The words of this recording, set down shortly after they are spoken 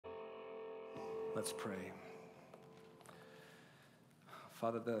Let's pray.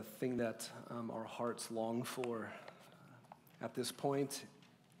 Father, the thing that our hearts long for at this point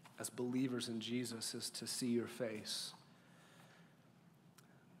as believers in Jesus is to see your face.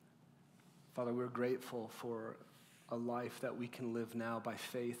 Father, we're grateful for a life that we can live now by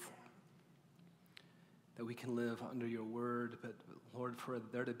faith, that we can live under your word, but Lord, for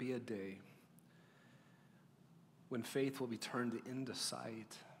there to be a day when faith will be turned into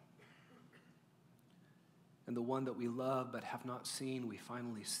sight. And the one that we love but have not seen, we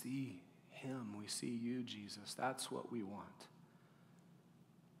finally see him. We see you, Jesus. That's what we want.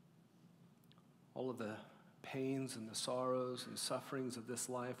 All of the pains and the sorrows and sufferings of this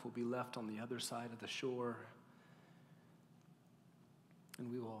life will be left on the other side of the shore. And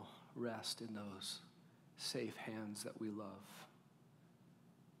we will rest in those safe hands that we love.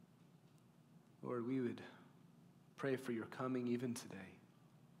 Lord, we would pray for your coming even today.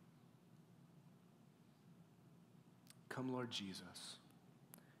 Come, Lord Jesus.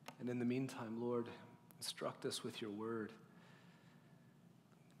 And in the meantime, Lord, instruct us with your word.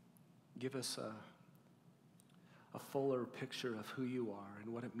 Give us a fuller picture of who you are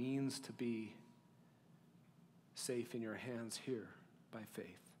and what it means to be safe in your hands here by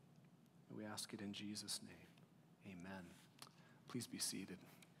faith. And we ask it in Jesus' name. Amen. Please be seated.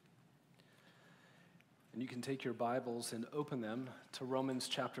 And you can take your Bibles and open them to Romans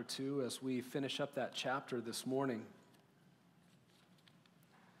chapter 2 as we finish up that chapter this morning.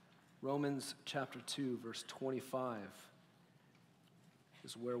 Romans chapter 2, verse 25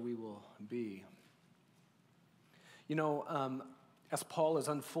 is where we will be. You know, as Paul is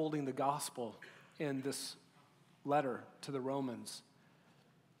unfolding the gospel in this letter to the Romans,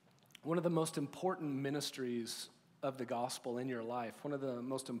 one of the most important ministries of the gospel in your life, one of the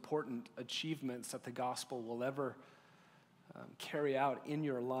most important achievements that the gospel will ever carry out in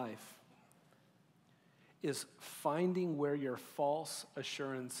your life, is finding where your false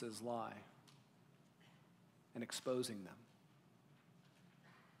assurances lie and exposing them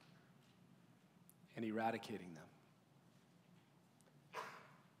and eradicating them.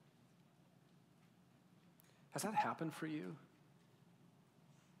 Has that happened for you?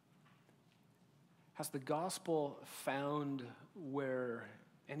 Has the gospel found where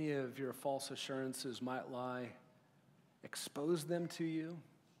any of your false assurances might lie, exposed them to you,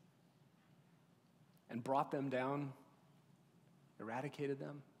 and brought them down, eradicated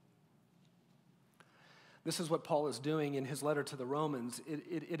them? This is what Paul is doing in his letter to the Romans.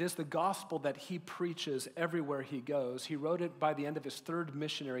 It is the gospel that he preaches everywhere he goes. He wrote it by the end of his third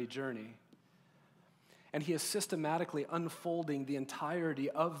missionary journey. And he is systematically unfolding the entirety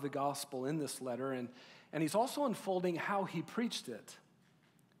of the gospel in this letter. And he's also unfolding how he preached it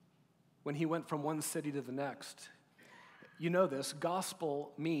when he went from one city to the next. You know this,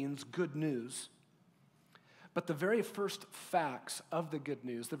 gospel means good news. But the very first facts of the good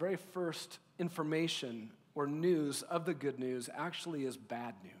news, the very first information or news of the good news actually is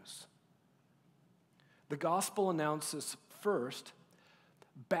bad news. The gospel announces first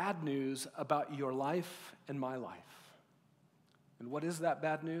bad news about your life and my life. And what is that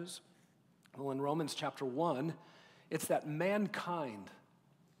bad news? Well, in Romans chapter 1, it's that mankind,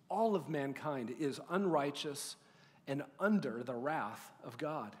 all of mankind, is unrighteous and under the wrath of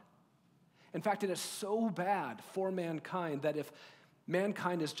God. In fact, it is so bad for mankind that if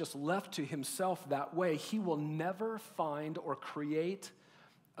mankind is just left to himself that way, he will never find or create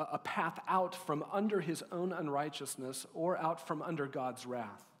a path out from under his own unrighteousness or out from under God's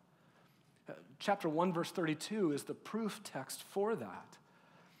wrath. Chapter 1, verse 32 is the proof text for that.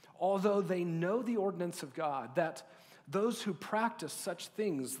 Although they know the ordinance of God, that those who practice such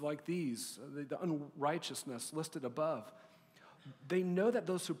things like these, the unrighteousness listed above, they know that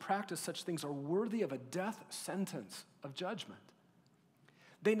those who practice such things are worthy of a death sentence of judgment.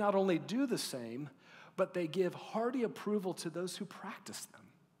 They not only do the same, but they give hearty approval to those who practice them.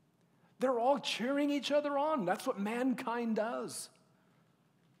 They're all cheering each other on. That's what mankind does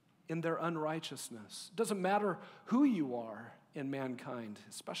in their unrighteousness. It doesn't matter who you are in mankind,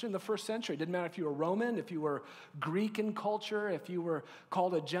 especially in the first century. It didn't matter if you were Roman, if you were Greek in culture, if you were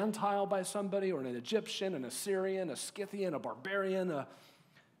called a Gentile by somebody, or an Egyptian, an Assyrian, a Scythian, a barbarian. It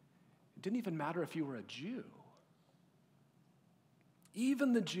didn't even matter if you were a Jew.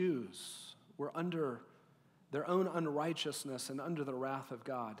 Even the Jews were under their own unrighteousness and under the wrath of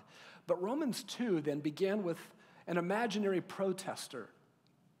God. But Romans 2 then began with an imaginary protester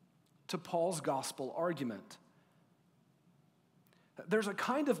to Paul's gospel argument. There's a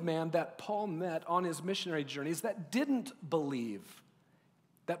kind of man that Paul met on his missionary journeys that didn't believe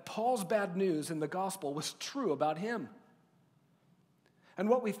that Paul's bad news in the gospel was true about him. And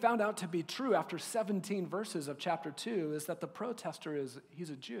what we found out to be true after 17 verses of chapter 2 is that the protester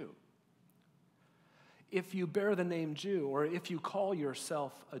he's a Jew. If you bear the name Jew, or if you call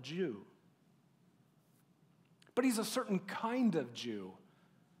yourself a Jew. But he's a certain kind of Jew.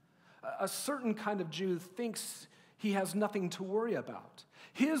 A certain kind of Jew thinks he has nothing to worry about.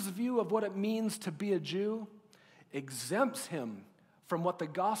 His view of what it means to be a Jew exempts him from what the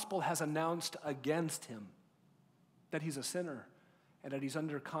gospel has announced against him, that he's a sinner and that he's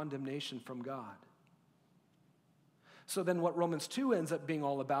under condemnation from God. So then what Romans 2 ends up being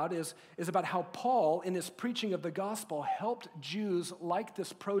all about is about how Paul, in his preaching of the gospel, helped Jews like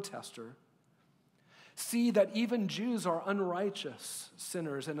this protester see that even Jews are unrighteous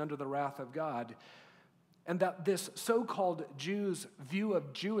sinners and under the wrath of God, and that this so-called Jew's view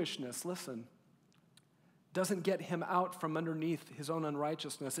of Jewishness, listen, doesn't get him out from underneath his own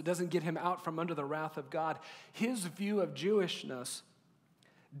unrighteousness. It doesn't get him out from under the wrath of God. His view of Jewishness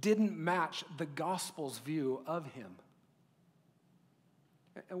didn't match the gospel's view of him.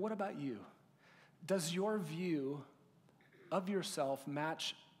 And what about you? Does your view of yourself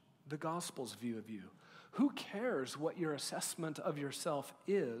match the gospel's view of you? Who cares what your assessment of yourself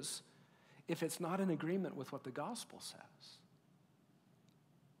is if it's not in agreement with what the gospel says?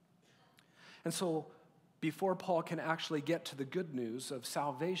 And so, before Paul can actually get to the good news of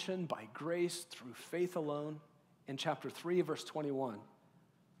salvation by grace through faith alone, in chapter 3, verse 21,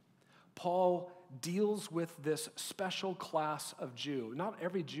 Paul deals with this special class of Jew. Not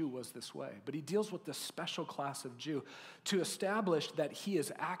every Jew was this way, but he deals with this special class of Jew to establish that he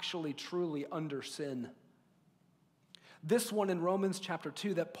is actually truly under sin. This one in Romans chapter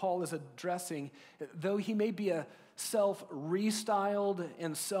 2 that Paul is addressing, though he may be a self-restyled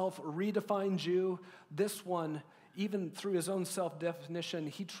and self-redefined Jew, this one, even through his own self-definition,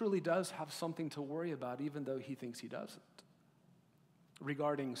 he truly does have something to worry about, even though he thinks he doesn't,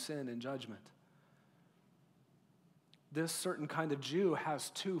 regarding sin and judgment. This certain kind of Jew has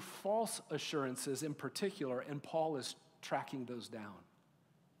two false assurances in particular, and Paul is tracking those down.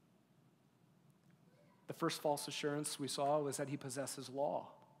 The first false assurance we saw was that he possesses law.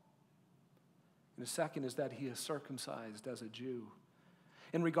 And the second is that he is circumcised as a Jew.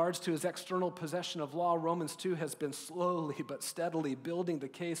 In regards to his external possession of law, Romans 2 has been slowly but steadily building the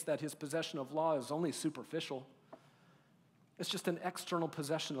case that his possession of law is only superficial. It's just an external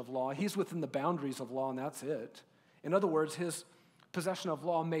possession of law. He's within the boundaries of law, and that's it. In other words, his possession of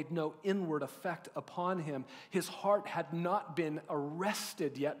law made no inward effect upon him. His heart had not been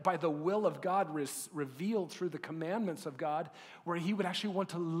arrested yet by the will of God revealed through the commandments of God, where he would actually want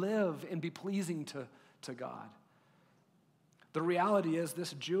to live and be pleasing to God. The reality is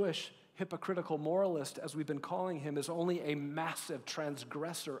this Jewish hypocritical moralist, as we've been calling him, is only a massive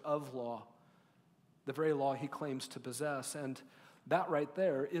transgressor of law, the very law he claims to possess. And that right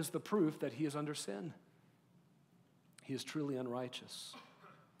there is the proof that he is under sin. He is truly unrighteous.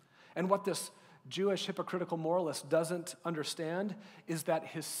 And what this Jewish hypocritical moralist doesn't understand is that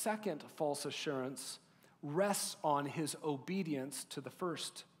his second false assurance rests on his obedience to the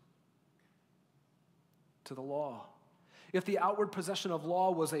first, to the law. If the outward possession of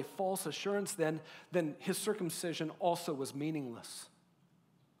law was a false assurance, then his circumcision also was meaningless.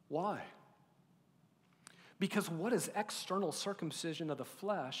 Why? Because what is external circumcision of the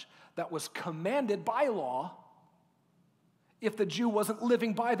flesh that was commanded by law if the Jew wasn't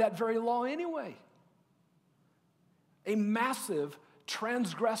living by that very law anyway? A massive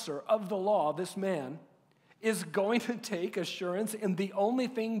transgressor of the law, this man, is going to take assurance in the only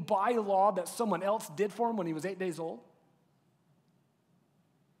thing by law that someone else did for him when he was 8 days old?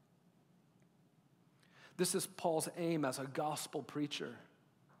 This is Paul's aim as a gospel preacher,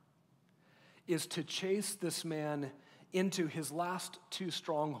 is to chase this man into his last two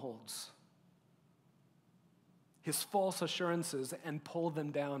strongholds, his false assurances, and pull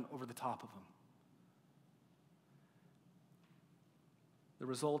them down over the top of him. The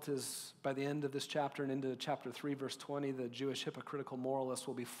result is, by the end of this chapter and into chapter 3, verse 20, the Jewish hypocritical moralist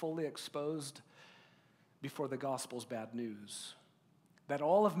will be fully exposed before the gospel's bad news, that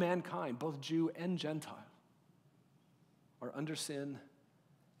all of mankind, both Jew and Gentile, are under sin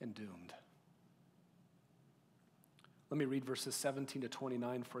and doomed. Let me read verses 17 to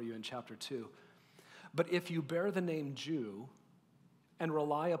 29 for you in chapter 2. But if you bear the name Jew and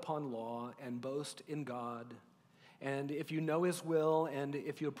rely upon law and boast in God, and if you know his will, and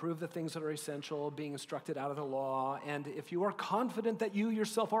if you approve the things that are essential, being instructed out of the law, and if you are confident that you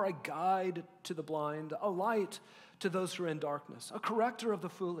yourself are a guide to the blind, a light to those who are in darkness, a corrector of the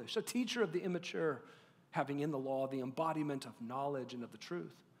foolish, a teacher of the immature, having in the law the embodiment of knowledge and of the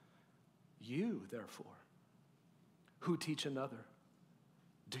truth, you, therefore, who teach another,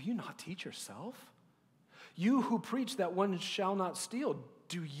 do you not teach yourself? You who preach that one shall not steal,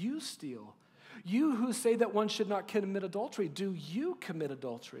 do you steal? You who say that one should not commit adultery, do you commit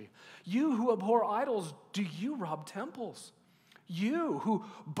adultery? You who abhor idols, do you rob temples? You who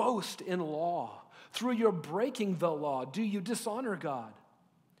boast in law, through your breaking the law, do you dishonor God?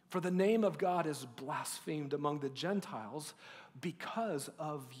 For the name of God is blasphemed among the Gentiles because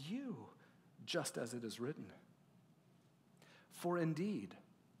of you, just as it is written. For indeed,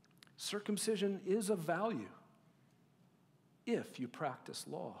 circumcision is of value if you practice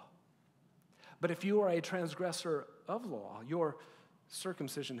law. But if you are a transgressor of law, your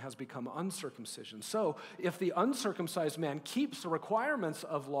circumcision has become uncircumcision. So if the uncircumcised man keeps the requirements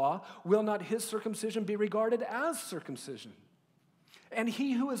of law, will not his circumcision be regarded as circumcision? And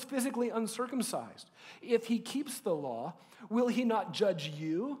he who is physically uncircumcised, if he keeps the law, will he not judge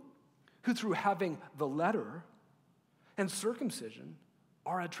you, who through having the letter and circumcision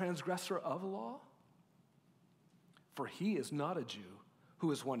are a transgressor of law? For he is not a Jew who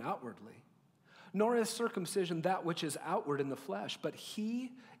is one outwardly, nor is circumcision that which is outward in the flesh, but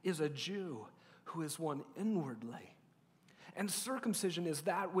he is a Jew who is one inwardly. And circumcision is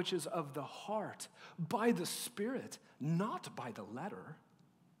that which is of the heart, by the Spirit, not by the letter.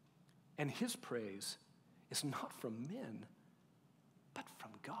 And his praise is not from men, but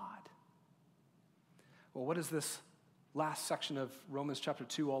from God. Well, what is this last section of Romans chapter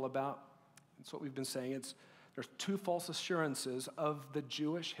 2 all about? It's what we've been saying. There's two false assurances of the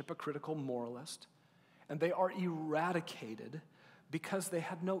Jewish hypocritical moralist, and they are eradicated because they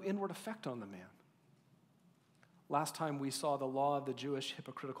had no inward effect on the man. Last time we saw the law of the Jewish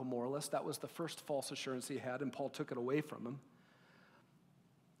hypocritical moralist, that was the first false assurance he had, and Paul took it away from him.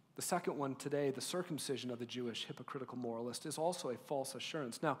 The second one today, the circumcision of the Jewish hypocritical moralist, is also a false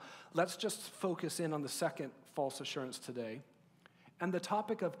assurance. Now, let's just focus in on the second false assurance today. And the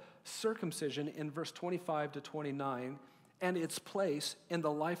topic of circumcision in verse 25 to 29 and its place in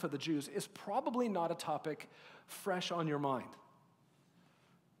the life of the Jews is probably not a topic fresh on your mind.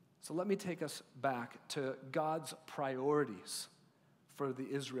 So let me take us back to God's priorities for the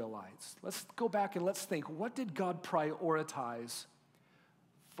Israelites. Let's go back and let's think, what did God prioritize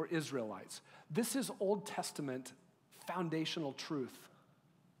for Israelites? This is Old Testament foundational truth.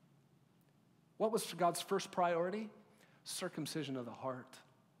 What was God's first priority? Circumcision of the heart.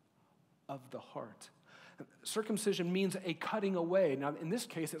 Of the heart. Circumcision means a cutting away. Now, in this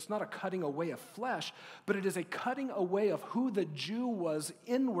case, it's not a cutting away of flesh, but it is a cutting away of who the Jew was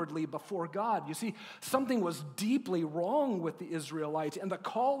inwardly before God. You see, something was deeply wrong with the Israelites, and the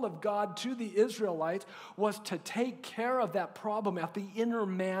call of God to the Israelites was to take care of that problem at the inner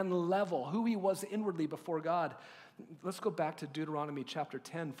man level, who he was inwardly before God. Let's go back to Deuteronomy chapter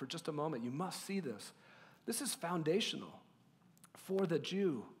 10 for just a moment. You must see this. This is foundational for the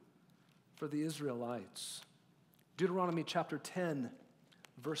Jew, for the Israelites. Deuteronomy chapter 10,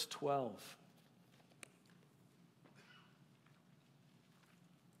 verse 12.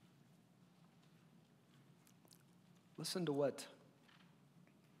 Listen to what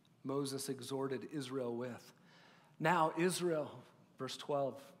Moses exhorted Israel with. Now, Israel, verse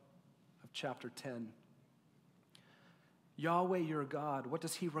 12 of chapter 10. Yahweh your God, what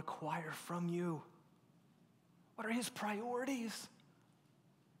does he require from you? What are his priorities?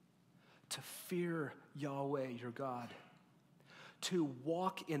 To fear Yahweh your God, to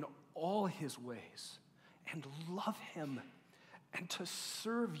walk in all his ways and love him, and to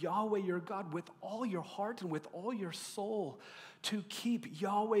serve Yahweh your God with all your heart and with all your soul, to keep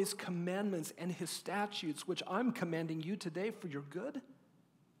Yahweh's commandments and his statutes, which I'm commanding you today for your good.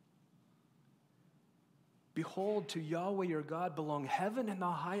 Behold, to Yahweh your God belong heaven and the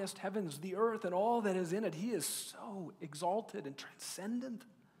highest heavens, the earth and all that is in it. He is so exalted and transcendent.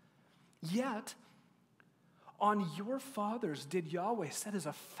 Yet, on your fathers did Yahweh set his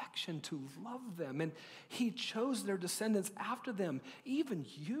affection to love them, and he chose their descendants after them, even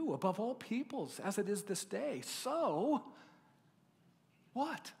you above all peoples, as it is this day. So,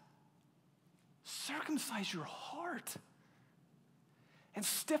 what? Circumcise your heart and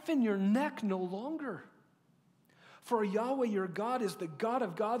stiffen your neck no longer. For Yahweh your God is the God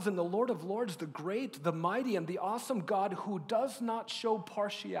of gods and the Lord of lords, the great, the mighty, and the awesome God who does not show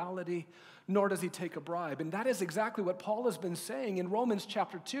partiality, nor does he take a bribe. And that is exactly what Paul has been saying in Romans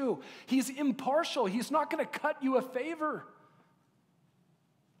chapter 2. He's impartial. He's not going to cut you a favor.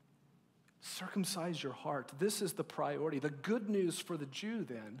 Circumcise your heart. This is the priority. The good news for the Jew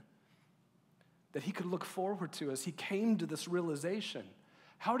then that he could look forward to as he came to this realization.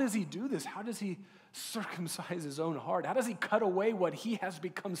 How does he do this? How does he circumcise his own heart? How does he cut away what he has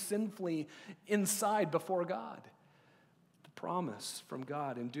become sinfully inside before God? The promise from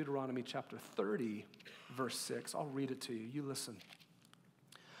God in Deuteronomy chapter 30, verse 6. I'll read it to you. You listen.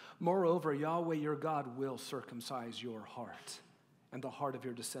 Moreover, Yahweh your God will circumcise your heart and the heart of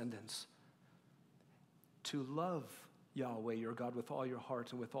your descendants to love Yahweh your God with all your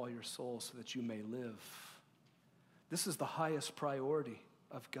heart and with all your soul so that you may live. This is the highest priority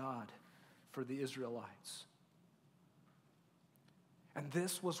of God for the Israelites. And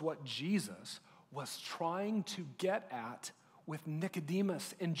this was what Jesus was trying to get at with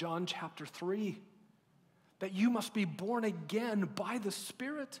Nicodemus in John chapter 3, that you must be born again by the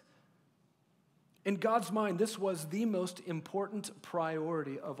Spirit. In God's mind, this was the most important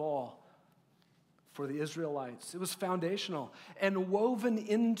priority of all for the Israelites. It was foundational. And woven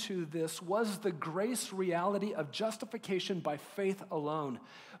into this was the grace reality of justification by faith alone.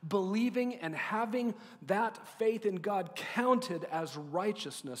 Believing and having that faith in God counted as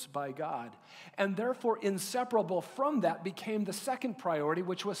righteousness by God. And therefore, inseparable from that became the second priority,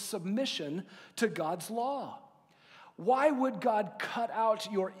 which was submission to God's law. Why would God cut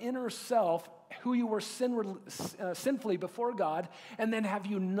out your inner self, who you were sinfully before God, and then have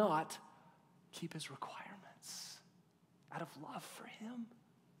you not keep his requirements out of love for him?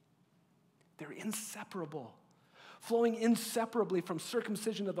 They're inseparable. Flowing inseparably from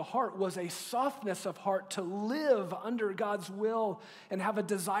circumcision of the heart was a softness of heart to live under God's will and have a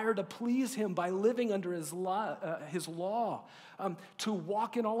desire to please him by living under his law, to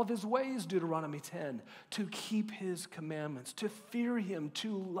walk in all of his ways, Deuteronomy 10, to keep his commandments, to fear him,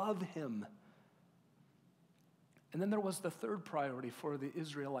 to love him. And then there was the third priority for the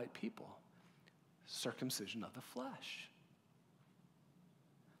Israelite people, circumcision of the flesh.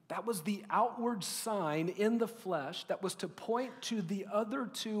 That was the outward sign in the flesh that was to point to the other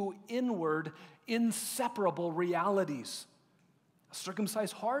two inward, inseparable realities: a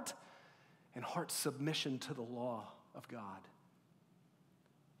circumcised heart and heart submission to the law of God.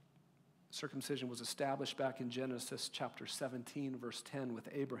 Circumcision was established back in Genesis chapter 17, verse 10 with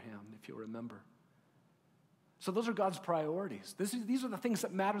Abraham, if you'll remember. So those are God's priorities. These are the things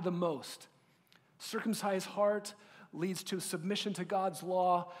that matter the most. Circumcised heart leads to submission to God's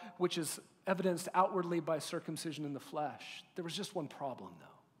law, which is evidenced outwardly by circumcision in the flesh. There was just one problem,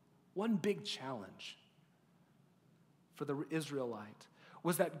 though. One big challenge for the Israelite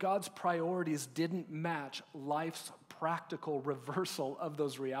was that God's priorities didn't match life's practical reversal of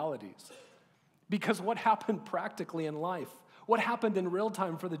those realities. Because what happened practically in life? What happened in real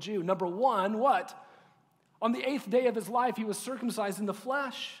time for the Jew? Number one, what? On the 8th day of his life, he was circumcised in the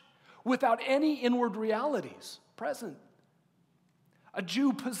flesh without any inward realities present. A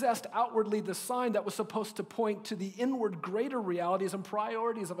Jew possessed outwardly the sign that was supposed to point to the inward greater realities and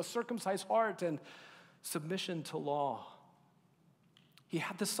priorities of a circumcised heart and submission to law. He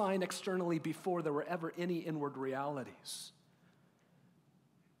had the sign externally before there were ever any inward realities.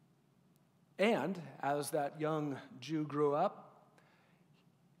 And as that young Jew grew up,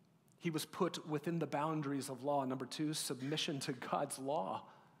 he was put within the boundaries of law. Number two, submission to God's law.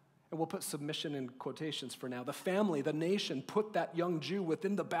 And we'll put submission in quotations for now. The family, the nation, put that young Jew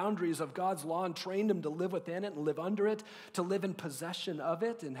within the boundaries of God's law and trained him to live within it and live under it, to live in possession of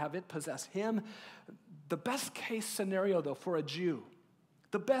it and have it possess him. The best case scenario, though, for a Jew,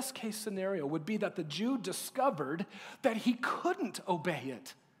 the best case scenario would be that the Jew discovered that he couldn't obey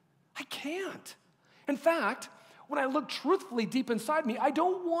it. I can't. In fact, when I look truthfully deep inside me, I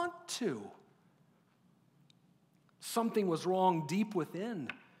don't want to. Something was wrong deep within.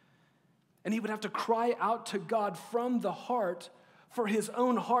 And he would have to cry out to God from the heart for his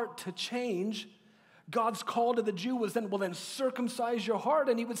own heart to change. God's call to the Jew was then, well, then circumcise your heart.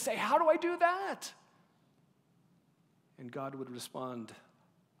 And he would say, how do I do that? And God would respond,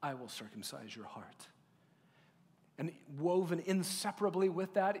 I will circumcise your heart. And woven inseparably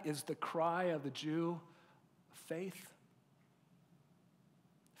with that is the cry of the Jew, faith.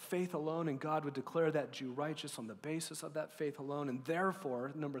 Faith alone, and God would declare that Jew righteous on the basis of that faith alone. And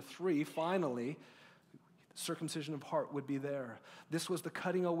therefore, number three, finally, circumcision of heart would be there. This was the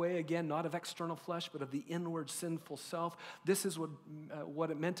cutting away, again, not of external flesh, but of the inward sinful self. This is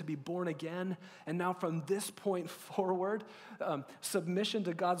what it meant to be born again. And now from this point forward, submission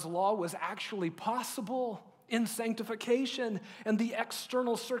to God's law was actually possible in sanctification, and the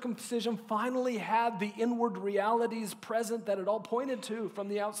external circumcision finally had the inward realities present that it all pointed to from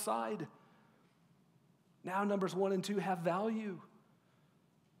the outside. Now numbers 1 and 2 have value.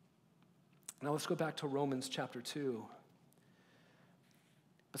 Now let's go back to Romans chapter 2.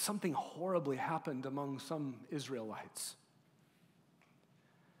 But something horribly happened among some Israelites.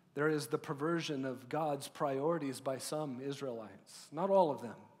 There is the perversion of God's priorities by some Israelites, not all of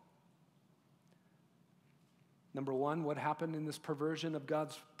them. Number one, what happened in this perversion of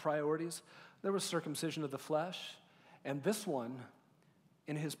God's priorities? There was circumcision of the flesh, and this one,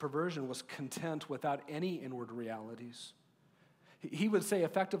 in his perversion, was content without any inward realities. He would say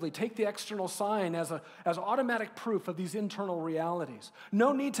effectively, take the external sign as automatic proof of these internal realities.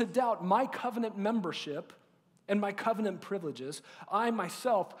 No need to doubt my covenant membership and my covenant privileges. I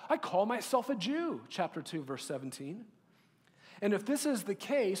call myself a Jew, chapter 2, verse 17. And if this is the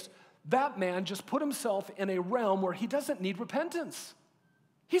case, that man just put himself in a realm where he doesn't need repentance.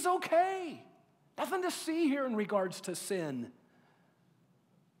 He's okay. Nothing to see here in regards to sin.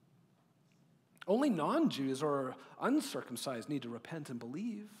 Only non-Jews or uncircumcised need to repent and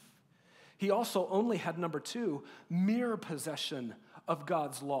believe. He also only had, number two, mere possession of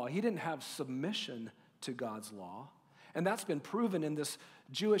God's law. He didn't have submission to God's law. And that's been proven in this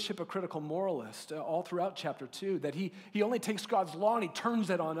Jewish hypocritical moralist all throughout chapter 2, that he only takes God's law and he turns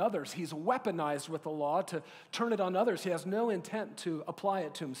it on others. He's weaponized with the law to turn it on others. He has no intent to apply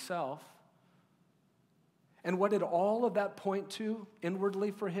it to himself. And what did all of that point to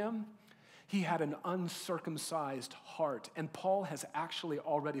inwardly for him? He had an uncircumcised heart. And Paul has actually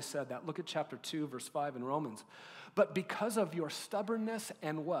already said that. Look at chapter 2, verse 5 in Romans. But because of your stubbornness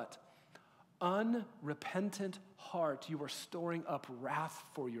and what? Unrepentant heart, you are storing up wrath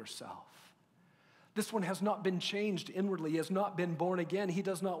for yourself. This one has not been changed inwardly. He has not been born again. He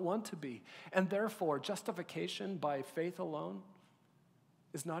does not want to be. And therefore, justification by faith alone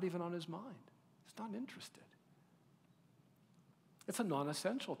is not even on his mind. He's not interested. It's a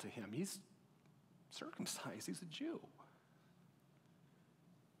non-essential to him. He's circumcised. He's a Jew,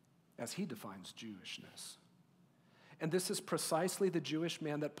 as he defines Jewishness. And this is precisely the Jewish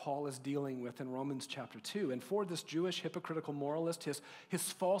man that Paul is dealing with in Romans chapter 2. And for this Jewish hypocritical moralist, his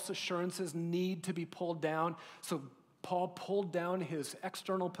false assurances need to be pulled down. So Paul pulled down his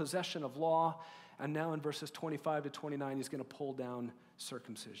external possession of law, and now in verses 25 to 29, he's going to pull down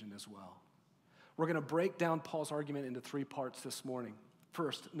circumcision as well. We're going to break down Paul's argument into three parts this morning.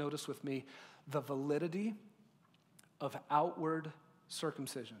 First, notice with me the validity of outward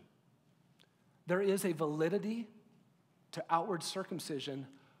circumcision. There is a validity to outward circumcision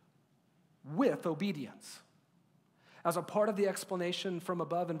with obedience. As a part of the explanation from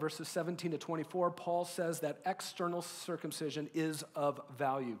above in verses 17 to 24, Paul says that external circumcision is of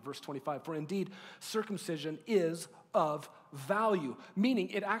value. Verse 25, for indeed, circumcision is of value, meaning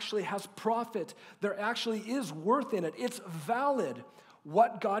it actually has profit. There actually is worth in it. It's valid.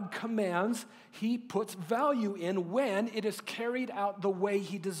 What God commands, he puts value in when it is carried out the way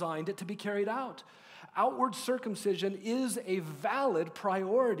he designed it to be carried out. Outward circumcision is a valid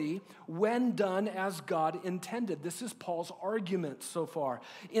priority when done as God intended. This is Paul's argument so far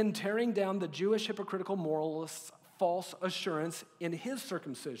in tearing down the Jewish hypocritical moralist's false assurance in his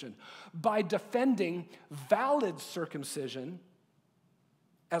circumcision. By defending valid circumcision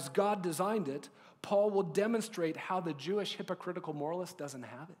as God designed it, Paul will demonstrate how the Jewish hypocritical moralist doesn't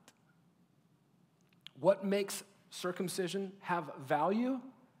have it. What makes circumcision have value?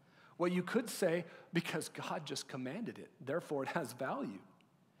 Well, you could say, because God just commanded it, therefore it has value.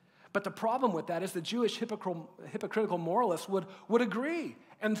 But the problem with that is the Jewish hypocritical moralist would agree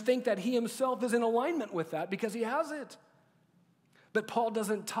and think that he himself is in alignment with that because he has it. But Paul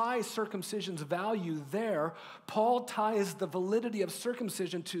doesn't tie circumcision's value there. Paul ties the validity of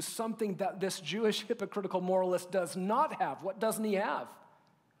circumcision to something that this Jewish hypocritical moralist does not have. What doesn't he have?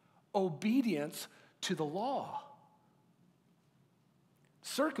 Obedience to the law.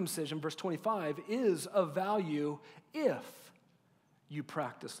 Circumcision, verse 25, is of value if you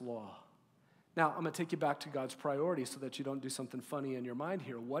practice law. Now, I'm going to take you back to God's priority so that you don't do something funny in your mind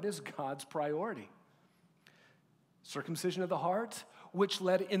here. What is God's priority? Circumcision of the heart, which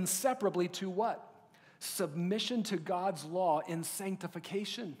led inseparably to what? Submission to God's law in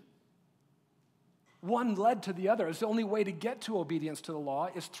sanctification. One led to the other. It's the only way to get to obedience to the law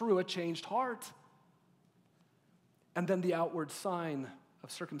is through a changed heart. And then the outward sign of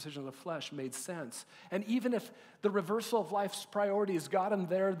circumcision of the flesh made sense. And even if the reversal of life's priorities got him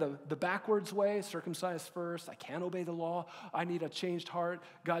there the backwards way, circumcised first, I can't obey the law, I need a changed heart,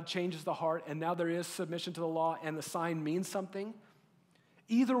 God changes the heart, and now there is submission to the law, and the sign means something.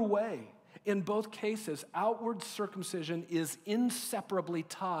 Either way, in both cases, outward circumcision is inseparably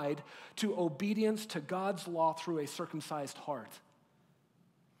tied to obedience to God's law through a circumcised heart.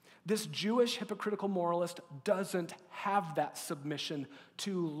 This Jewish hypocritical moralist doesn't have that submission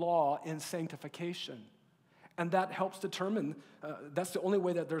to law in sanctification. And that helps determine, that's the only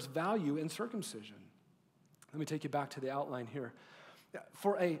way that there's value in circumcision. Let me take you back to the outline here.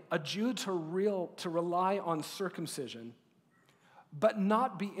 For a Jew to rely on circumcision, but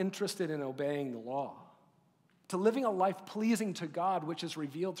not be interested in obeying the law, to living a life pleasing to God, which is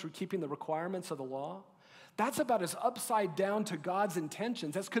revealed through keeping the requirements of the law, that's about as upside down to God's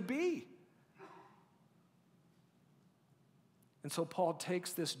intentions as could be. And so Paul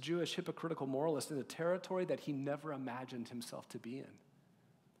takes this Jewish hypocritical moralist into territory that he never imagined himself to be in.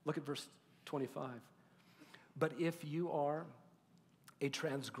 Look at verse 25. But if you are a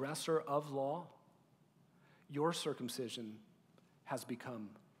transgressor of law, your circumcision has become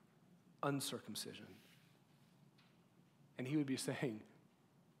uncircumcision. And he would be saying,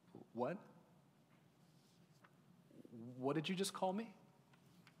 what? What did you just call me?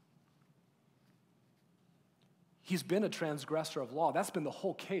 He's been a transgressor of law. That's been the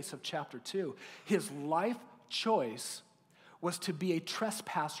whole case of chapter 2. His life choice was to be a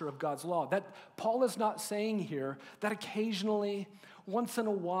trespasser of God's law. That Paul is not saying here that occasionally, once in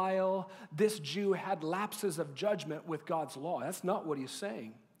a while, this Jew had lapses of judgment with God's law. That's not what he's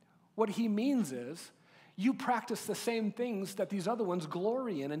saying. What he means is, you practice the same things that these other ones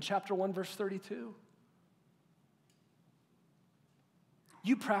glory in chapter 1, verse 32.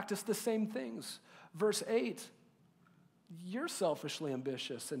 You practice the same things. Verse 8, you're selfishly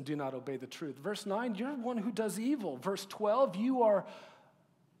ambitious and do not obey the truth. Verse 9, you're one who does evil. Verse 12, you are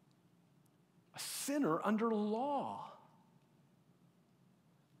a sinner under law.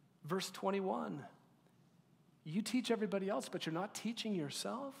 Verse 21, you teach everybody else, but you're not teaching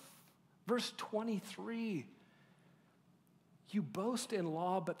yourself. Verse 23, you boast in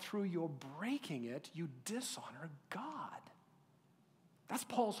law, but through your breaking it, you dishonor God. That's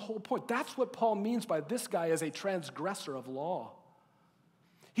Paul's whole point. That's what Paul means by this guy as a transgressor of law.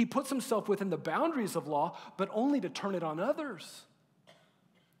 He puts himself within the boundaries of law, but only to turn it on others,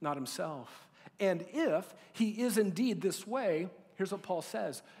 not himself. And if he is indeed this way, here's what Paul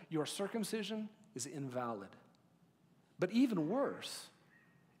says, your circumcision is invalid. But even worse,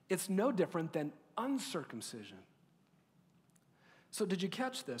 it's no different than uncircumcision. So did you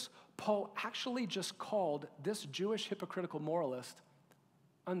catch this? Paul actually just called this Jewish hypocritical moralist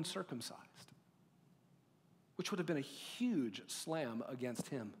uncircumcised, which would have been a huge slam against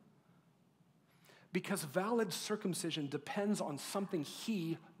him. Because valid circumcision depends on something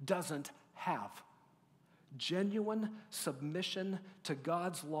he doesn't have. Genuine submission to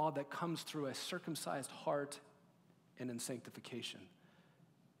God's law that comes through a circumcised heart and in sanctification.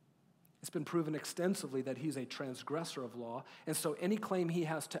 It's been proven extensively that he's a transgressor of law, and so any claim he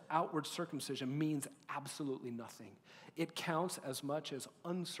has to outward circumcision means absolutely nothing. It counts as much as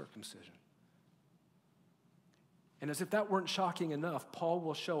uncircumcision. And as if that weren't shocking enough, Paul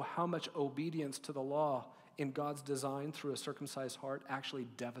will show how much obedience to the law in God's design through a circumcised heart actually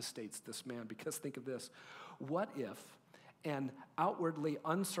devastates this man. Because think of this, what if an outwardly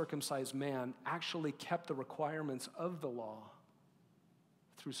uncircumcised man actually kept the requirements of the law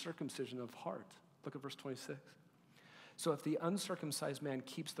through circumcision of heart? Look at verse 26. So if the uncircumcised man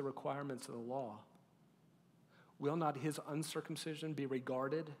keeps the requirements of the law, will not his uncircumcision be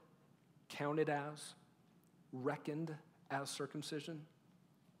regarded, counted as, reckoned as circumcision?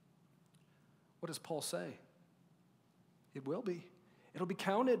 What does Paul say? It will be. It'll be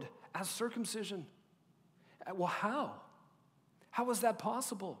counted as circumcision. Well, how? How is that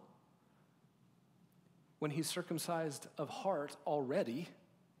possible? When he's circumcised of heart already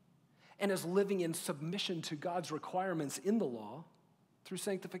and is living in submission to God's requirements in the law through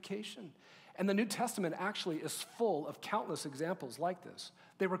sanctification. And the New Testament actually is full of countless examples like this.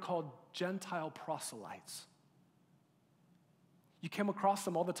 They were called Gentile proselytes. You came across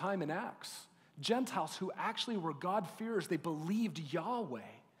them all the time in Acts. Gentiles who actually were God-fearers. They believed Yahweh.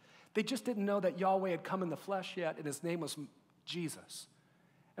 They just didn't know that Yahweh had come in the flesh yet, and his name was Jesus.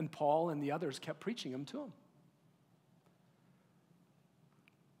 And Paul and the others kept preaching him to them.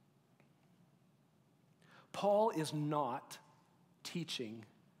 Paul is not teaching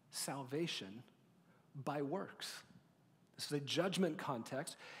salvation by works. This is a judgment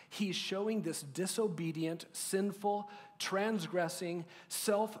context. He's showing this disobedient, sinful, transgressing,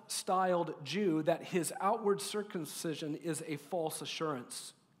 self-styled Jew that his outward circumcision is a false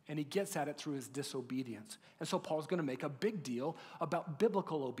assurance. And he gets at it through his disobedience. And so Paul's going to make a big deal about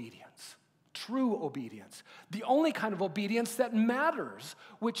biblical obedience, true obedience, the only kind of obedience that matters,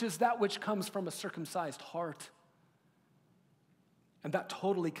 which is that which comes from a circumcised heart. And that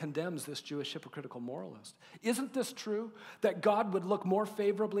totally condemns this Jewish hypocritical moralist. Isn't this true, that God would look more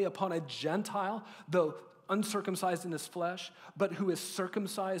favorably upon a Gentile, though uncircumcised in his flesh, but who is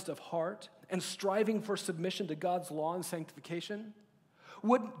circumcised of heart and striving for submission to God's law and sanctification?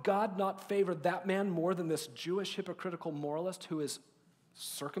 Would God not favor that man more than this Jewish hypocritical moralist who is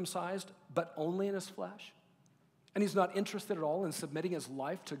circumcised, but only in his flesh? And he's not interested at all in submitting his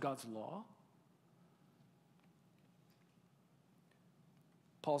life to God's law?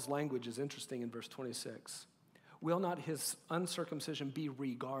 Paul's language is interesting in verse 26. Will not his uncircumcision be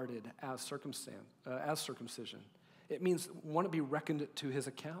regarded as circumcision? It means want to be reckoned to his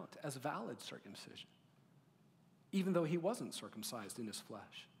account as valid circumcision, even though he wasn't circumcised in his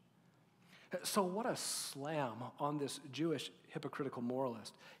flesh. So what a slam on this Jewish hypocritical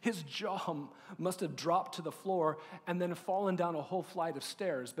moralist. His jaw must have dropped to the floor and then fallen down a whole flight of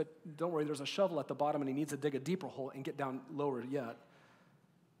stairs. But don't worry, there's a shovel at the bottom and he needs to dig a deeper hole and get down lower yet.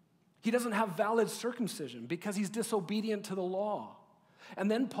 He doesn't have valid circumcision because he's disobedient to the law.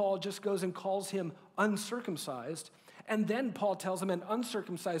 And then Paul just goes and calls him uncircumcised. And then Paul tells him an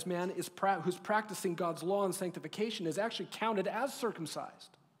uncircumcised man who's practicing God's law and sanctification is actually counted as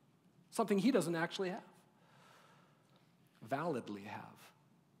circumcised. Something he doesn't actually have, validly have.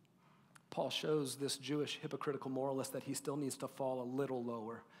 Paul shows this Jewish hypocritical moralist that he still needs to fall a little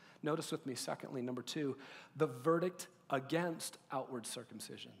lower. Notice with me, secondly, number 2, the verdict against outward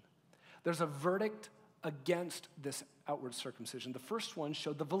circumcision. There's a verdict against this outward circumcision. The first one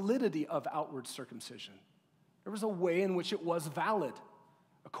showed the validity of outward circumcision. There was a way in which it was valid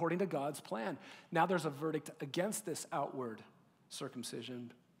according to God's plan. Now there's a verdict against this outward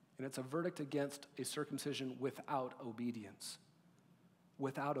circumcision. And it's a verdict against a circumcision without obedience.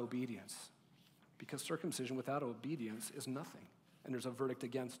 Without obedience. Because circumcision without obedience is nothing. And there's a verdict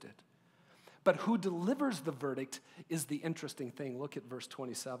against it. But who delivers the verdict is the interesting thing. Look at verse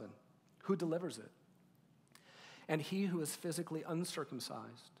 27. Who delivers it? And he who is physically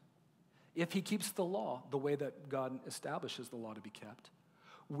uncircumcised, if he keeps the law the way that God establishes the law to be kept,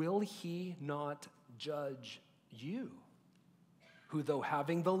 will he not judge you? Who, though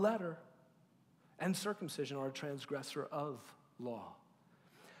having the letter and circumcision, are a transgressor of law.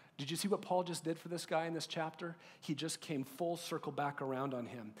 Did you see what Paul just did for this guy in this chapter? He just came full circle back around on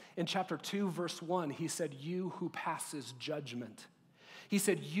him. In chapter 2, verse 1, he said, you who passes judgment. He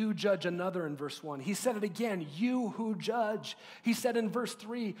said, you judge another in verse 1. He said it again, you who judge. He said in verse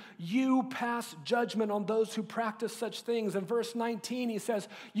 3, you pass judgment on those who practice such things. In verse 19, he says,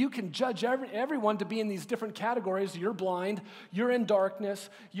 you can judge everyone to be in these different categories. You're blind, you're in darkness,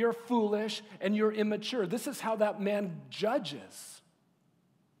 you're foolish, and you're immature. This is how that man judges.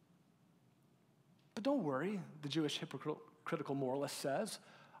 But don't worry, the Jewish hypocritical moralist says,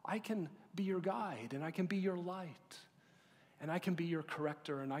 I can be your guide, and I can be your light. And I can be your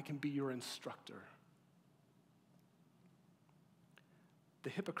corrector, and I can be your instructor. The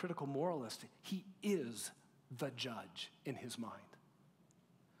hypocritical moralist, he is the judge in his mind.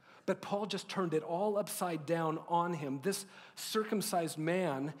 But Paul just turned it all upside down on him. This circumcised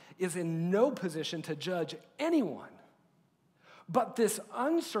man is in no position to judge anyone. But this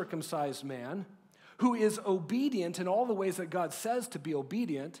uncircumcised man, who is obedient in all the ways that God says to be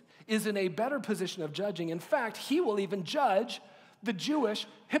obedient, is in a better position of judging. In fact, he will even judge the Jewish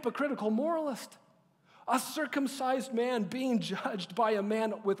hypocritical moralist. A circumcised man being judged by a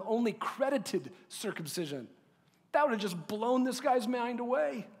man with only credited circumcision. That would have just blown this guy's mind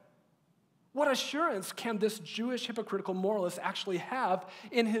away. What assurance can this Jewish hypocritical moralist actually have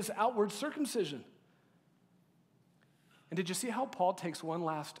in his outward circumcision? And did you see how Paul takes one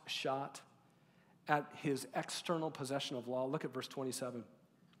last shot at his external possession of law? Look at verse 27.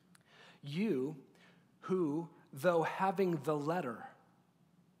 You who, though having the letter.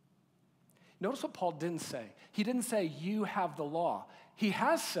 Notice what Paul didn't say. He didn't say, you have the law. He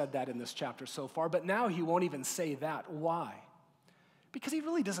has said that in this chapter so far, but now he won't even say that. Why? Because he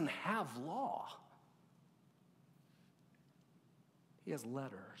really doesn't have law. He has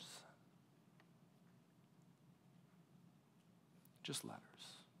letters. Just letters.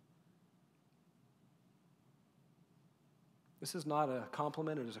 This is not a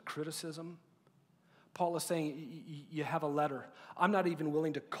compliment, it is a criticism. Paul is saying, you have a letter. I'm not even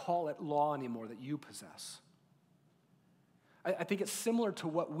willing to call it law anymore that you possess. I think it's similar to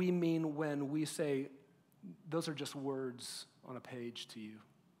what we mean when we say, those are just words on a page to you.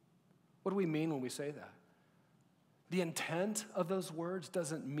 What do we mean when we say that? The intent of those words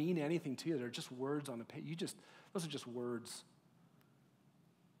doesn't mean anything to you. They're just words on a page. Those are just words.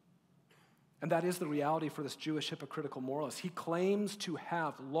 And that is the reality for this Jewish hypocritical moralist. He claims to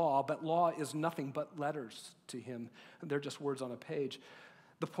have law, but law is nothing but letters to him. They're just words on a page.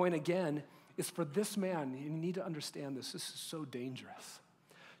 The point, again, is for this man, you need to understand this. This is so dangerous.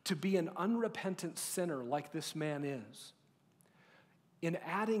 To be an unrepentant sinner like this man is, in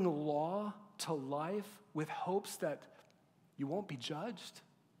adding law to life with hopes that you won't be judged,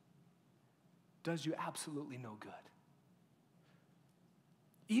 does you absolutely no good.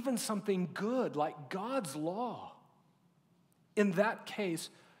 Even something good like God's law, in that case,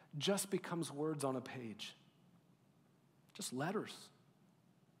 just becomes words on a page. Just letters.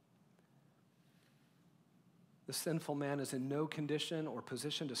 The sinful man is in no condition or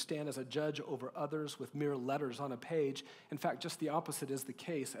position to stand as a judge over others with mere letters on a page. In fact, just the opposite is the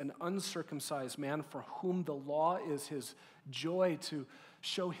case. An uncircumcised man for whom the law is his joy to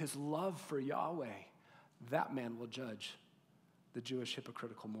show his love for Yahweh, that man will judge the Jewish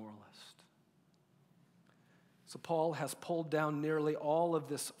hypocritical moralist. So Paul has pulled down nearly all of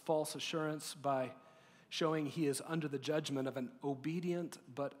this false assurance by showing he is under the judgment of an obedient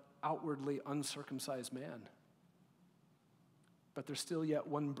but outwardly uncircumcised man. But there's still yet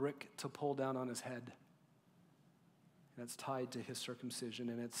one brick to pull down on his head. And it's tied to his circumcision,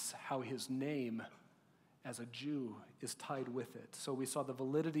 and it's how his name as a Jew is tied with it. So we saw the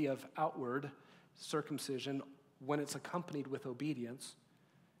validity of outward circumcision when it's accompanied with obedience.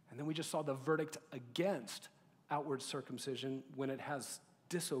 And then we just saw the verdict against outward circumcision when it has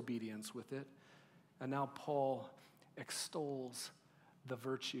disobedience with it. And now Paul extols the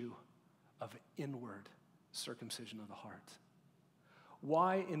virtue of inward circumcision of the heart.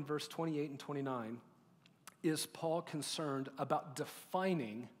 Why in verse 28 and 29 is Paul concerned about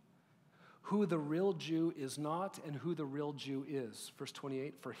defining who the real Jew is not and who the real Jew is? Verse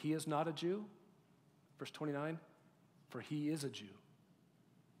 28, for he is not a Jew. Verse 29, for he is a Jew.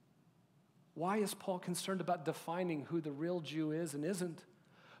 Why is Paul concerned about defining who the real Jew is and isn't?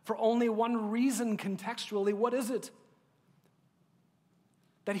 For only one reason contextually. What is it?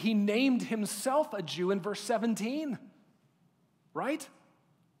 That he named himself a Jew in verse 17. Right?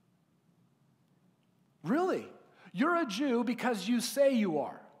 Really? You're a Jew because you say you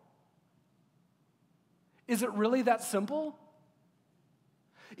are. Is it really that simple?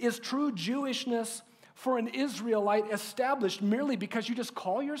 Is true Jewishness for an Israelite established merely because you just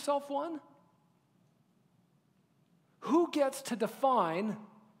call yourself one? Who gets to define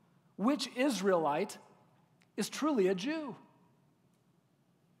which Israelite is truly a Jew?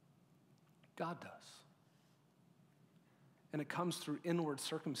 God does. And it comes through inward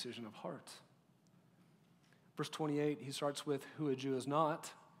circumcision of heart. Verse 28, he starts with who a Jew is not.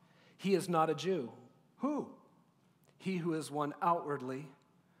 He is not a Jew. Who? He who is one outwardly,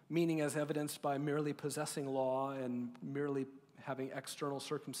 meaning as evidenced by merely possessing law and merely having external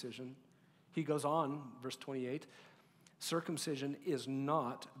circumcision. He goes on, verse 28, circumcision is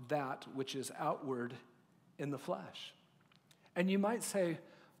not that which is outward in the flesh. And you might say,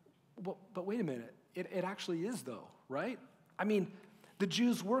 well, but wait a minute, it actually is though, right? I mean, the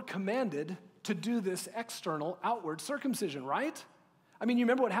Jews were commanded to do this external, outward circumcision, right? I mean, you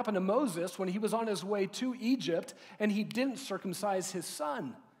remember what happened to Moses when he was on his way to Egypt and he didn't circumcise his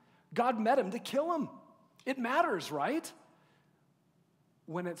son. God met him to kill him. It matters, right?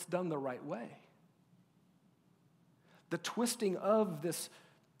 When it's done the right way. The twisting of this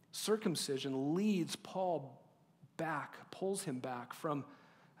circumcision leads Paul back, pulls him back from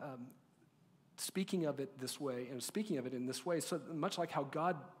speaking of it this way, and speaking of it in this way, so much like how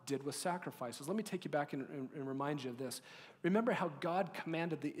God did with sacrifices. Let me take you back and remind you of this. Remember how God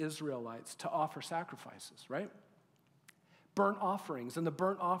commanded the Israelites to offer sacrifices, right? Burnt offerings, and the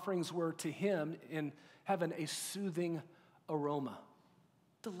burnt offerings were to him in heaven a soothing aroma,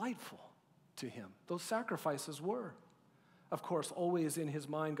 delightful to him. Those sacrifices were. Of course, always in his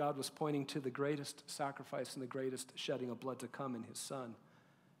mind, God was pointing to the greatest sacrifice and the greatest shedding of blood to come in his son.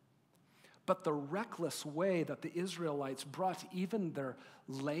 But the reckless way that the Israelites brought even their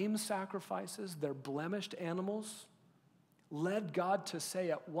lame sacrifices, their blemished animals, led God to say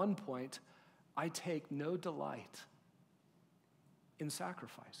at one point, I take no delight in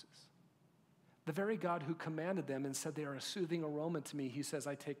sacrifices. The very God who commanded them and said they are a soothing aroma to me, he says,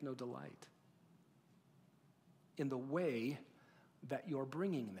 I take no delight in the way that you're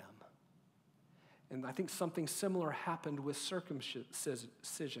bringing them. And I think something similar happened with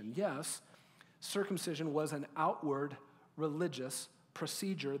circumcision. Yes, circumcision was an outward religious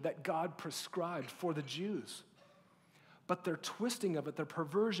procedure that God prescribed for the Jews. But their twisting of it, their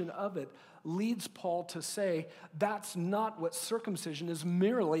perversion of it, leads Paul to say that's not what circumcision is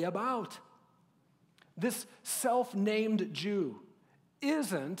merely about. This self-named Jew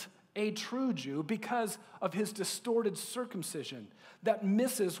isn't a true Jew because of his distorted circumcision that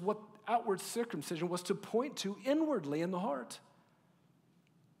misses what outward circumcision was to point to inwardly in the heart.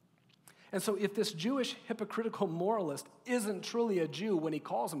 And so if this Jewish hypocritical moralist isn't truly a Jew when he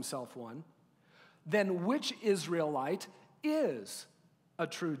calls himself one, then which Israelite is a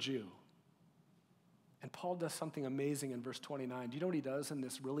true Jew? And Paul does something amazing in verse 29. Do you know what he does in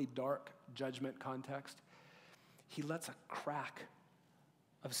this really dark judgment context? He lets a crack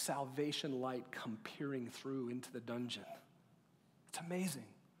of salvation light come peering through into the dungeon. It's amazing.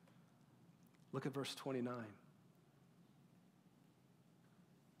 Look at verse 29.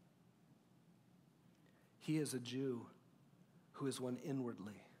 He is a Jew who is one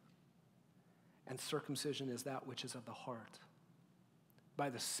inwardly. And circumcision is that which is of the heart, by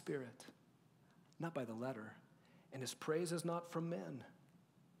the Spirit, not by the letter. And his praise is not from men,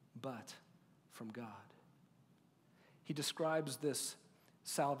 but from God. He describes this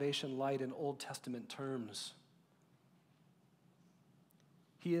salvation light in Old Testament terms.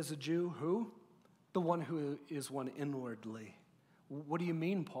 He is a Jew who? The one who is one inwardly. What do you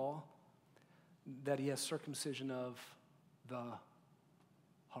mean, Paul? That he has circumcision of the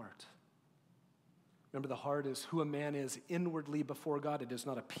heart. Remember, the heart is who a man is inwardly before God. It is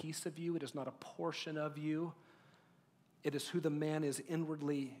not a piece of you. It is not a portion of you. It is who the man is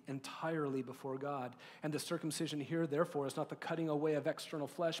inwardly, entirely before God. And the circumcision here, therefore, is not the cutting away of external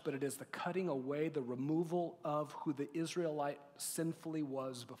flesh, but it is the cutting away, the removal of who the Israelite sinfully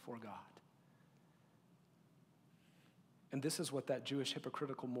was before God. And this is what that Jewish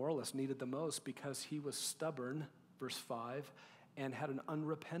hypocritical moralist needed the most, because he was stubborn, verse 5, and had an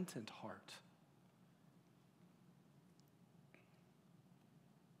unrepentant heart.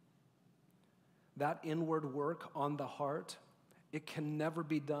 That inward work on the heart, it can never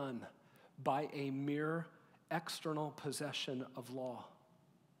be done by a mere external possession of law.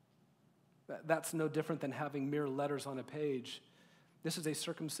 That's no different than having mere letters on a page. This is a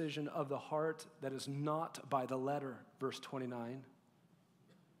circumcision of the heart that is not by the letter, verse 29.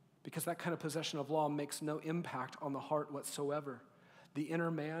 Because that kind of possession of law makes no impact on the heart whatsoever. The inner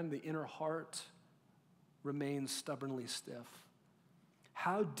man, the inner heart, remains stubbornly stiff.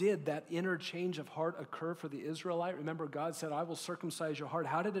 How did that inner change of heart occur for the Israelite? Remember, God said, I will circumcise your heart.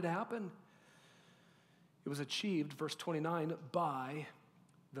 How did it happen? It was achieved, verse 29, by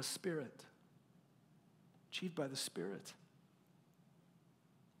the Spirit. Achieved by the Spirit.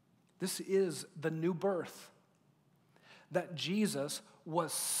 This is the new birth that Jesus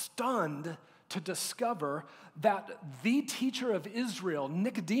was stunned to discover that the teacher of Israel,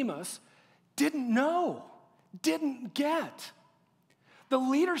 Nicodemus, didn't know, didn't get. The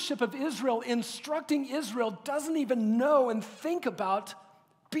leadership of Israel, instructing Israel, doesn't even know and think about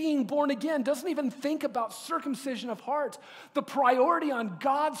being born again, doesn't even think about circumcision of heart. The priority on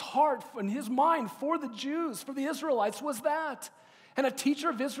God's heart and his mind for the Jews, for the Israelites, was that. And a teacher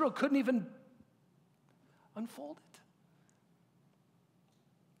of Israel couldn't even unfold it.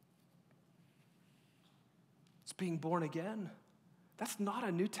 It's being born again. That's not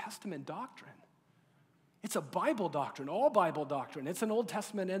a New Testament doctrine. It's a Bible doctrine, all Bible doctrine. It's an Old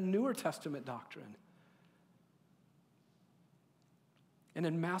Testament and Newer Testament doctrine. And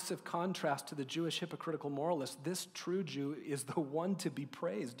in massive contrast to the Jewish hypocritical moralist, this true Jew is the one to be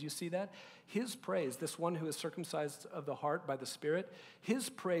praised. Do you see that? His praise, this one who is circumcised of the heart by the Spirit, his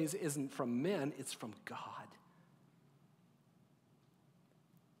praise isn't from men, it's from God.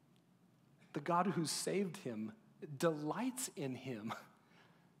 The God who saved him delights in him.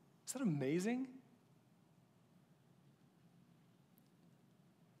 Is that amazing?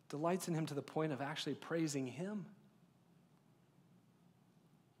 Delights in him to the point of actually praising him.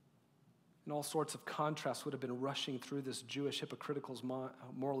 And all sorts of contrasts would have been rushing through this Jewish hypocritical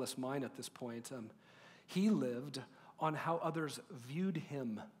moralist mind at this point. He lived on how others viewed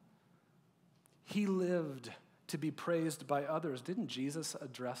him. He lived to be praised by others. Didn't Jesus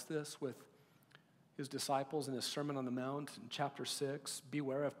address this with his disciples in his Sermon on the Mount in chapter 6?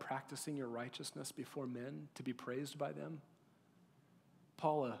 Beware of practicing your righteousness before men to be praised by them.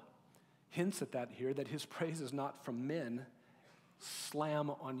 Paul hints at that here, that his praise is not from men.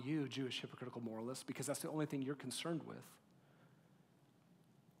 Slam on you, Jewish hypocritical moralists, because that's the only thing you're concerned with.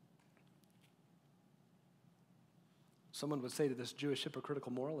 Someone would say to this Jewish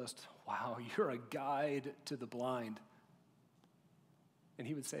hypocritical moralist, wow, you're a guide to the blind. And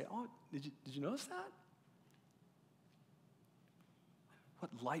he would say, oh, did you notice that?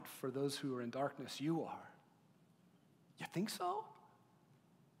 What light for those who are in darkness you are. You think so?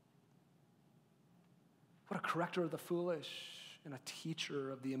 What a corrector of the foolish and a teacher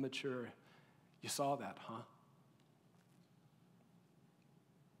of the immature. You saw that, huh?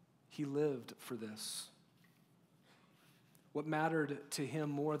 He lived for this. What mattered to him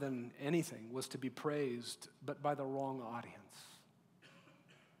more than anything was to be praised, but by the wrong audience.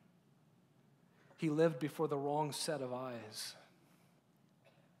 He lived before the wrong set of eyes.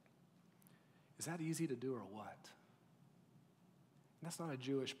 Is that easy to do or what? That's not a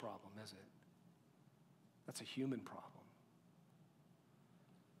Jewish problem, is it? That's a human problem.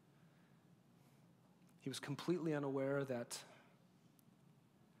 He was completely unaware that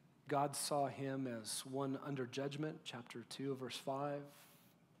God saw him as one under judgment, chapter 2, verse 5.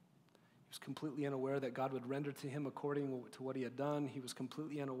 He was completely unaware that God would render to him according to what he had done. He was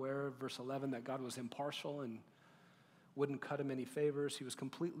completely unaware, verse 11, that God was impartial and wouldn't cut him any favors. He was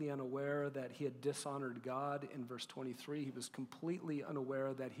completely unaware that he had dishonored God in verse 23. He was completely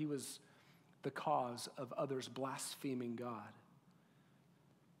unaware that he was the cause of others blaspheming God.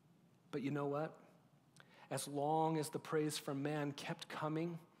 But you know what? As long as the praise from man kept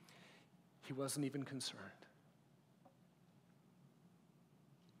coming, he wasn't even concerned.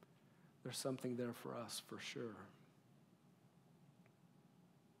 There's something there for us, for sure.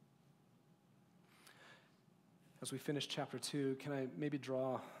 As we finish chapter 2, can I maybe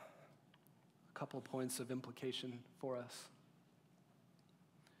draw a couple points of implication for us?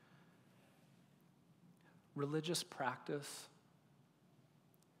 Religious practice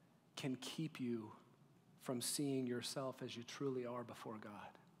can keep you from seeing yourself as you truly are before God.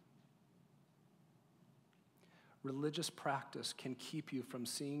 Religious practice can keep you from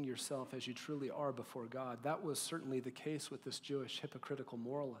seeing yourself as you truly are before God. That was certainly the case with this Jewish hypocritical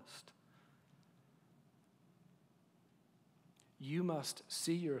moralist. You must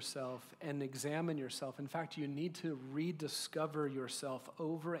see yourself and examine yourself. In fact, you need to rediscover yourself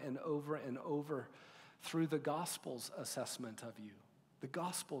over and over and over through the gospel's assessment of you. The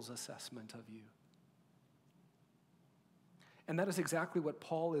gospel's assessment of you. And that is exactly what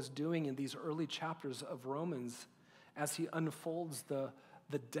Paul is doing in these early chapters of Romans as he unfolds the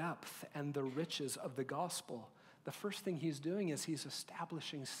depth and the riches of the gospel. The first thing he's doing is he's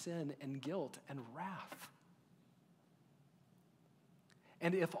establishing sin and guilt and wrath.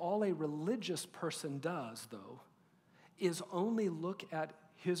 And if all a religious person does, though, is only look at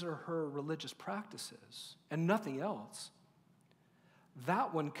his or her religious practices and nothing else,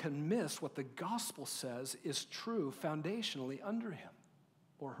 that one can miss what the gospel says is true foundationally under him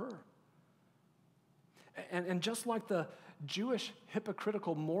or her. And just like the Jewish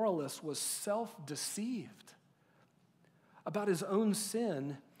hypocritical moralist was self-deceived about his own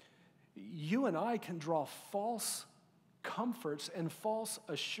sin, you and I can draw false comforts and false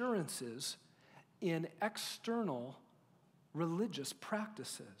assurances in external religious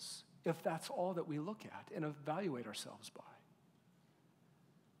practices if that's all that we look at and evaluate ourselves by.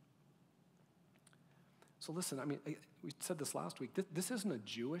 So listen, we said this last week. This isn't a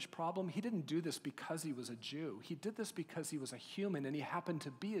Jewish problem. He didn't do this because he was a Jew. He did this because he was a human and he happened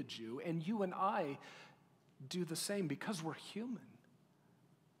to be a Jew. And you and I do the same because we're human.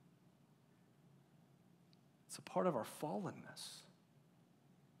 It's a part of our fallenness.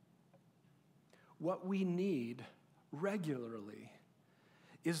 What we need regularly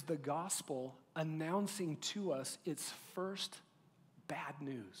is the gospel announcing to us its first bad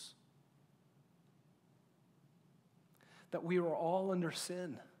news. That we are all under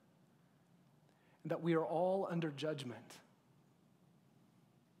sin, and that we are all under judgment.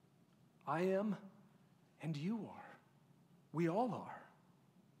 I am, and you are. We all are.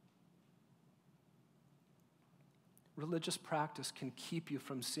 Religious practice can keep you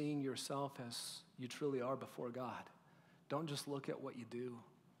from seeing yourself as you truly are before God. Don't just look at what you do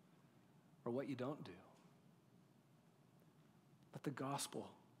or what you don't do. Let the gospel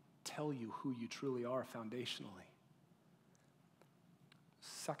tell you who you truly are foundationally.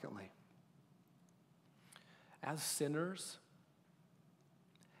 Secondly, as sinners,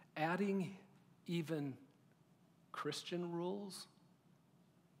 adding even Christian rules.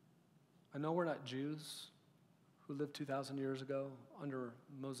 I know we're not Jews who lived 2,000 years ago under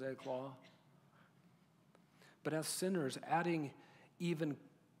Mosaic law, but as sinners, adding even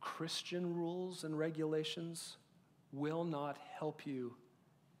Christian rules and regulations will not help you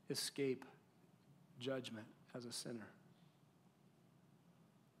escape judgment as a sinner.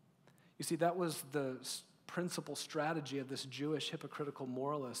 You see, that was the principal strategy of this Jewish hypocritical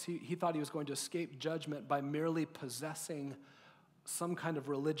moralist. He thought he was going to escape judgment by merely possessing some kind of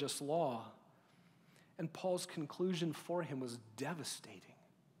religious law. And Paul's conclusion for him was devastating.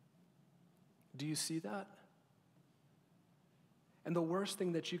 Do you see that? And the worst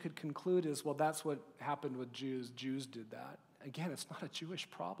thing that you could conclude is, well, that's what happened with Jews. Jews did that. Again, it's not a Jewish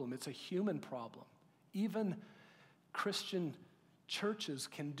problem. It's a human problem. Even Christian churches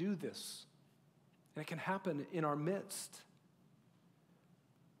can do this, and it can happen in our midst.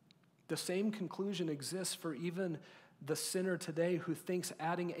 The same conclusion exists for even the sinner today who thinks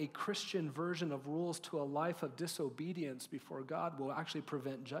adding a Christian version of rules to a life of disobedience before God will actually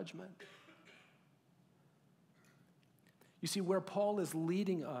prevent judgment. You see, where Paul is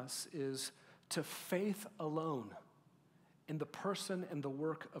leading us is to faith alone in the person and the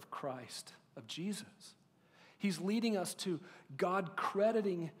work of Christ, of Jesus. He's leading us to God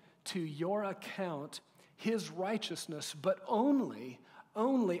crediting to your account his righteousness, but only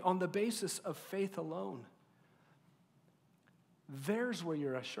only on the basis of faith alone. There's where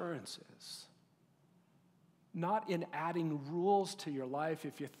your assurance is. Not in adding rules to your life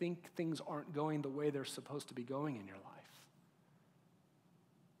if you think things aren't going the way they're supposed to be going in your life.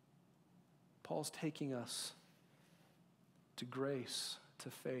 Paul's taking us to grace, to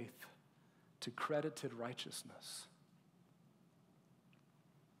faith, to credited righteousness.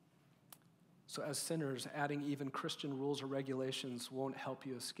 So as sinners, adding even Christian rules or regulations won't help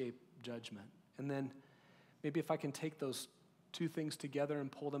you escape judgment. And then maybe if I can take those two things together and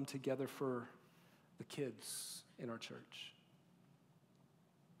pull them together for the kids in our church.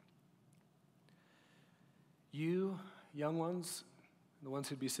 You, young ones, the ones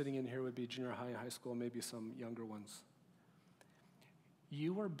who'd be sitting in here would be junior high, high school, maybe some younger ones.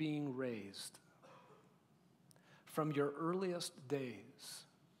 You are being raised from your earliest days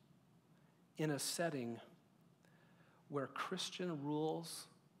in a setting where Christian rules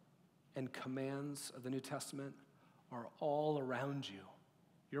and commands of the New Testament are all around you.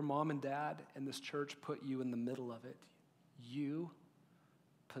 Your mom and dad and this church put you in the middle of it. You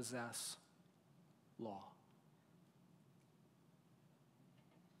possess law.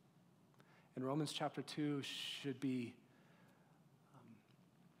 And Romans chapter 2 should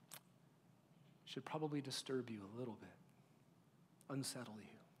probably disturb you a little bit, unsettle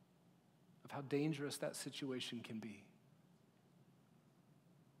you, of how dangerous that situation can be.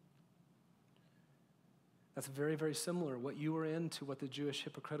 That's very, very similar, what you were in to what the Jewish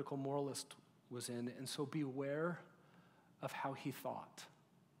hypocritical moralist was in. And so beware of how he thought.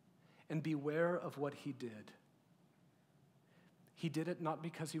 And beware of what he did. He did it not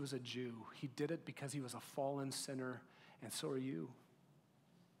because he was a Jew. He did it because he was a fallen sinner, and so are you.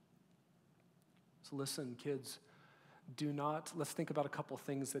 So listen, kids, let's think about a couple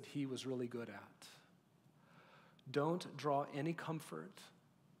things that he was really good at. Don't draw any comfort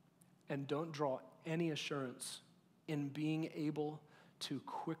and don't draw any assurance in being able to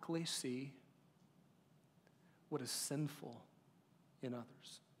quickly see what is sinful in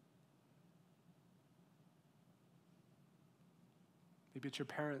others. Maybe it's your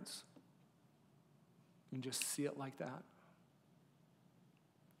parents. You can just see it like that.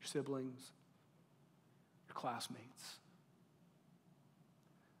 Your siblings, your classmates,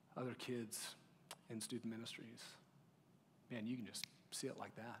 other kids in student ministries. Man, you can just see it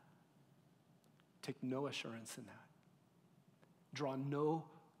like that. Take no assurance in that. Draw no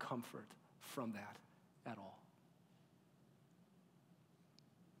comfort from that at all.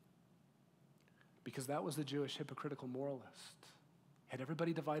 Because that was the Jewish hypocritical moralist. Had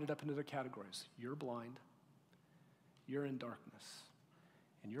everybody divided up into their categories. You're blind, you're in darkness,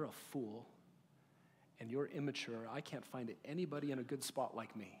 and you're a fool, and you're immature. I can't find anybody in a good spot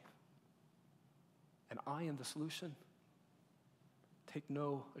like me. And I am the solution. Take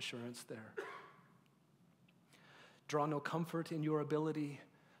no assurance there. Draw no comfort in your ability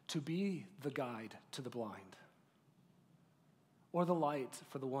to be the guide to the blind, or the light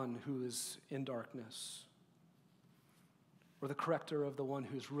for the one who is in darkness, or the corrector of the one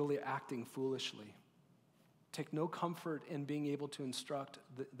who's really acting foolishly. Take no comfort in being able to instruct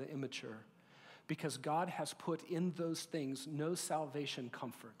the immature, because God has put in those things no salvation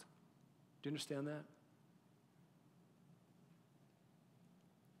comfort. Do you understand that?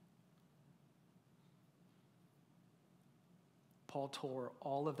 Paul tore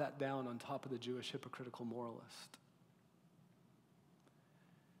all of that down on top of the Jewish hypocritical moralist.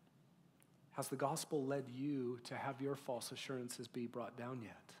 Has the gospel led you to have your false assurances be brought down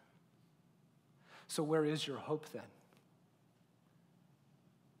yet? So where is your hope then?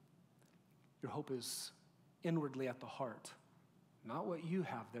 Your hope is inwardly at the heart. Not what you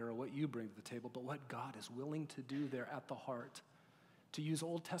have there or what you bring to the table, but what God is willing to do there at the heart. To use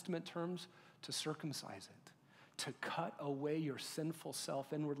Old Testament terms, to circumcise it. To cut away your sinful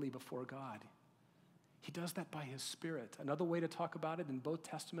self inwardly before God. He does that by his Spirit. Another way to talk about it in both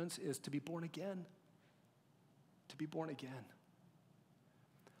Testaments is to be born again. To be born again.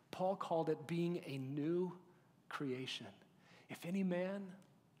 Paul called it being a new creation. If any man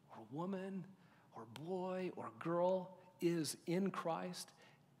or woman or boy or girl is in Christ,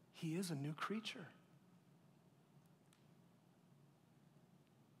 he is a new creature.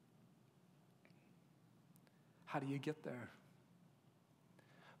 How do you get there?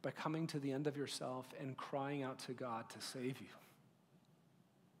 By coming to the end of yourself and crying out to God to save you.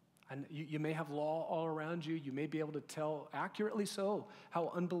 And you may have law all around you. You may be able to tell accurately so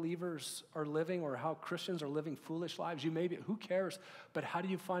how unbelievers are living or how Christians are living foolish lives. You may be, who cares? But how do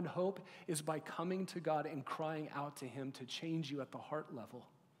you find hope? Is by coming to God and crying out to him to change you at the heart level.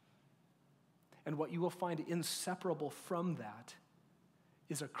 And what you will find inseparable from that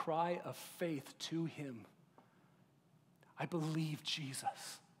is a cry of faith to him. I believe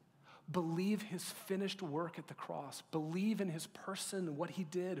Jesus. Believe his finished work at the cross. Believe in his person, what he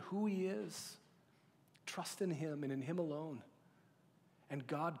did, who he is. Trust in him and in him alone. And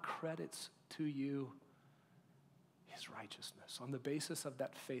God credits to you his righteousness on the basis of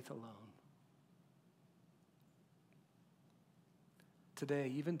that faith alone.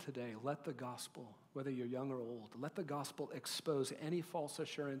 Today, even today, let the gospel, whether you're young or old, let the gospel expose any false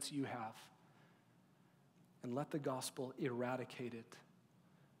assurance you have. And let the gospel eradicate it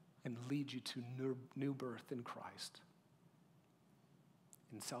and lead you to new birth in Christ,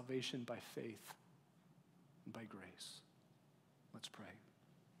 in salvation by faith and by grace. Let's pray.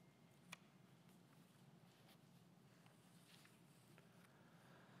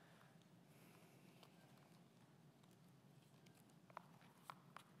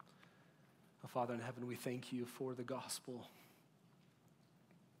 Father in heaven, we thank you for the gospel.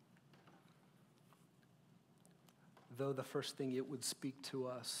 Though the first thing it would speak to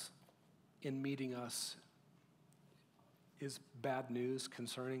us in meeting us is bad news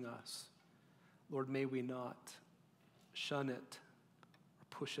concerning us, Lord, may we not shun it or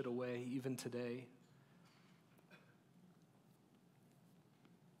push it away even today.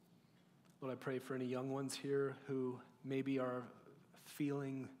 Lord, I pray for any young ones here who maybe are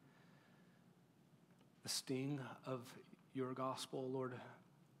feeling the sting of your gospel, Lord.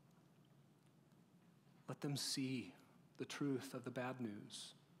 Let them see the truth of the bad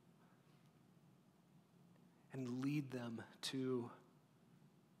news and lead them to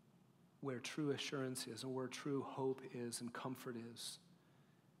where true assurance is and where true hope is and comfort is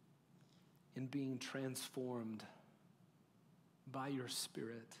in being transformed by your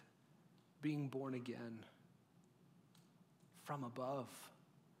Spirit, being born again from above.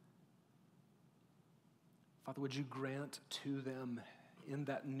 Father, would you grant to them in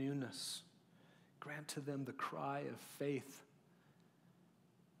that newness, grant to them the cry of faith.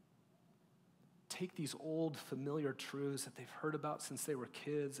 Take these old familiar truths that they've heard about since they were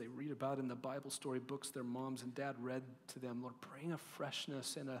kids, they read about in the Bible story books their moms and dad read to them. Lord, bring a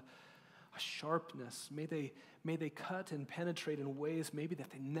freshness and a sharpness. May they cut and penetrate in ways maybe that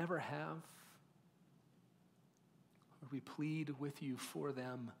they never have. Lord, we plead with you for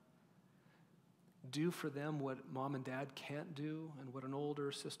them. Do for them what mom and dad can't do and what an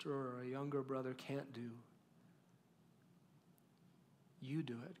older sister or a younger brother can't do. You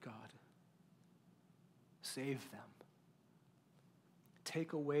do it, God. Save them.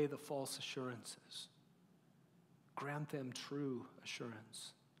 Take away the false assurances. Grant them true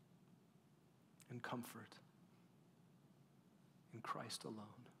assurance and comfort in Christ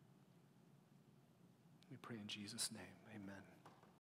alone. We pray in Jesus' name. Amen.